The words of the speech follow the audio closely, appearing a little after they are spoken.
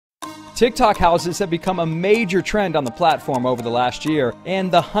TikTok houses have become a major trend on the platform over the last year, and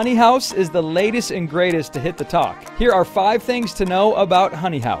the Honey House is the latest and greatest to hit the talk. Here are 5 things to know about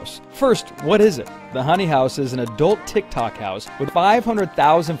Honey House. First, what is it? The Honey House is an adult TikTok house with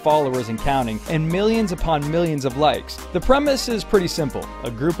 500,000 followers and counting, and millions upon millions of likes. The premise is pretty simple.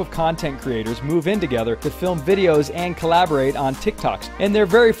 A group of content creators move in together to film videos and collaborate on TikToks. In their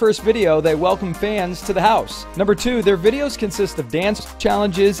very first video, they welcome fans to the house. Number 2, their videos consist of dance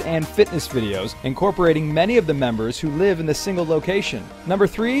challenges and fitness videos, incorporating many of the members who live in the single location. Number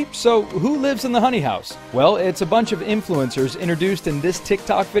 3, so who lives in the Honey House? Well, it's a bunch of influencers introduced in this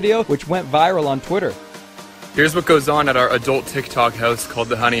TikTok video, which went viral on Twitter. Here's what goes on at our adult TikTok house called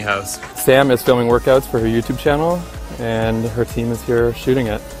the Honey House. Sam is filming workouts for her YouTube channel, and her team is here shooting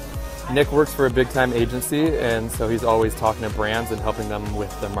it. Nick works for a big-time agency, and so he's always talking to brands and helping them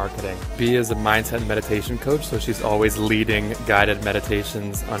with their marketing. B is a mindset and meditation coach, so she's always leading guided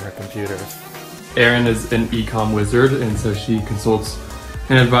meditations on her computer. Erin is an e-com wizard, and so she consults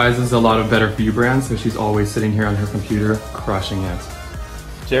and advises a lot of better for you brands, so she's always sitting here on her computer crushing it.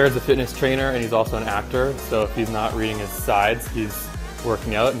 Jared's a fitness trainer, and he's also an actor, so if he's not reading his sides, he's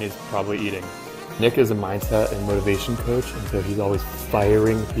working out and he's probably eating. Nick is a mindset and motivation coach, and so he's always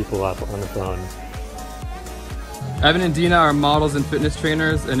firing people up on the phone. Evan and Dina are models and fitness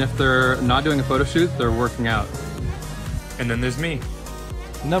trainers, and if they're not doing a photo shoot, they're working out. And then there's me.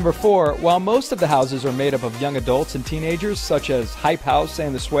 Number 4, while most of the houses are made up of young adults and teenagers, such as Hype House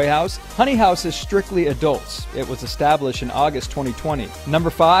and the Sway House, Honey House is strictly adults. It was established in August 2020.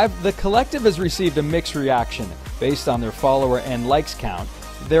 Number 5, the collective has received a mixed reaction based on their follower and likes count.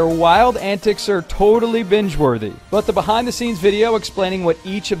 Their wild antics are totally binge-worthy, but the behind-the-scenes video explaining what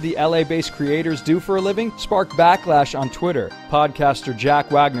each of the LA-based creators do for a living sparked backlash on Twitter. Podcaster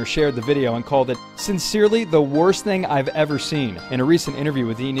Jack Wagner shared the video and called it, "Sincerely, the worst thing I've ever seen." In a recent interview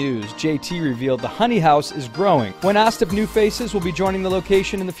with E! News, JT revealed the Honey House is growing. When asked if new faces will be joining the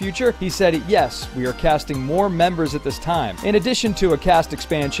location in the future, he said, "Yes, we are casting more members at this time." In addition to a cast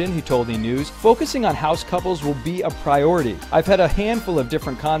expansion, he told E! News, "Focusing on house couples will be a priority. I've had a handful of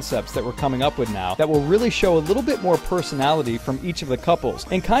different concepts that we're coming up with now that will really show a little bit more personality from each of the couples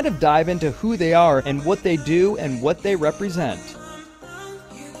and kind of dive into who they are and what they do and what they represent."